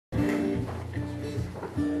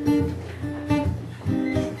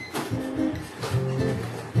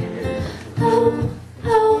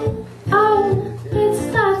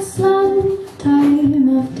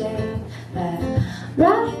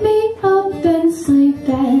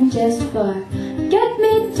just for get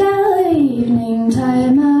me till evening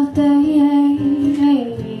time of day.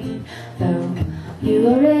 Though you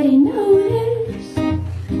already noticed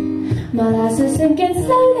molasses sinking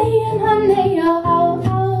slowly, and honey, oh,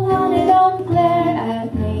 honey, don't glare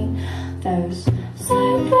at me. Those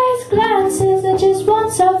sideways glances that just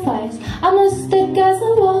won't suffice. I'm as thick as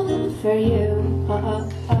a wall for you.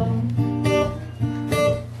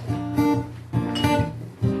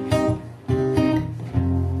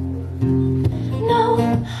 No,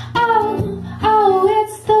 oh,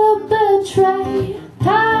 it's the betrayed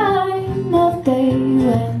time of day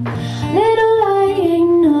when little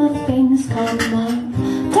lying nothings come up,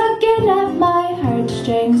 tugging at my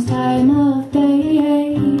heartstrings. Time of day,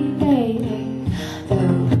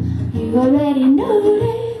 though you already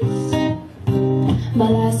noticed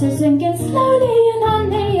molasses sinking slowly, and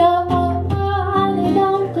honey, oh, honey,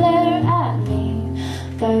 don't glare at me.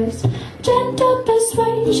 Those gentle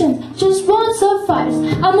persuasions just won't suffice.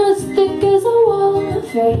 I'm as thick as a wall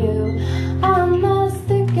for you. I'm as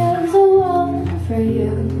thick as a wall for you.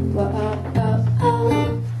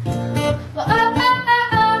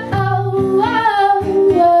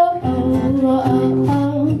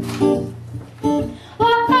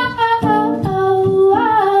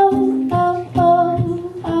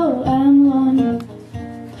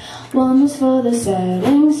 One is for the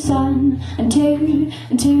setting sun, and two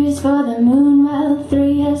is for the moon. Well,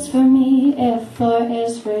 3 is for me, if 4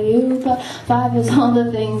 is for you, but 5 is all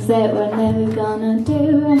the things that we're never gonna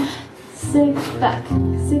do. And 6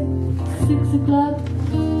 o'clock,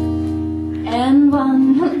 and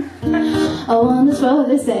 1. Oh, 1 is for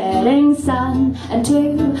the setting sun, and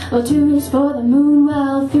 2 is for the moon.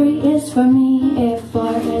 Well, 3 is for me, if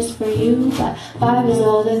 4 is for you, but 5 is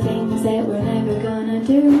all the things that we're never gonna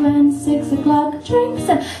do. And 6 o'clock drinks,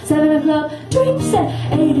 and 7 o'clock drinks,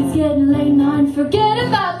 and 8 is getting late, 9 forget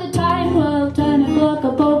about the time. Well, 10 o'clock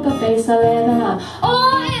a poker face, 11 I'm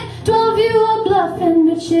all in, 12 you are bluffing,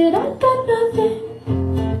 but shit, I got nothing.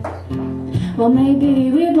 Well,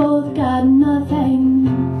 maybe we both got nothing.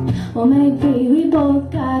 Well, maybe we both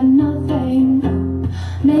got nothing.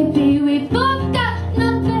 Maybe we both got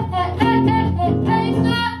nothing.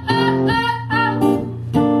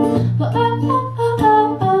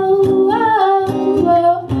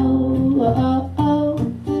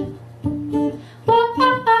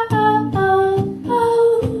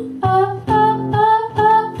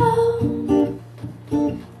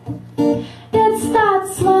 It's that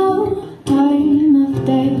slow time of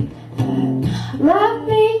day that wrap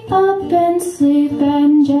me up in sleep,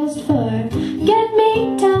 and just forget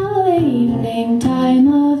me till evening time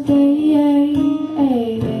of day.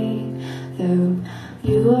 Though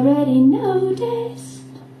you already noticed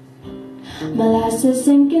molasses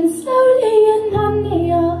sinking slowly, and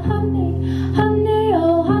honey, oh honey, honey,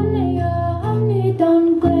 oh honey, oh honey,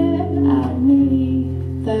 don't glare at me.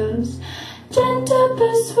 Those gentle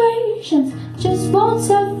persuasions just won't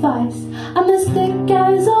suffice. I'm as thick as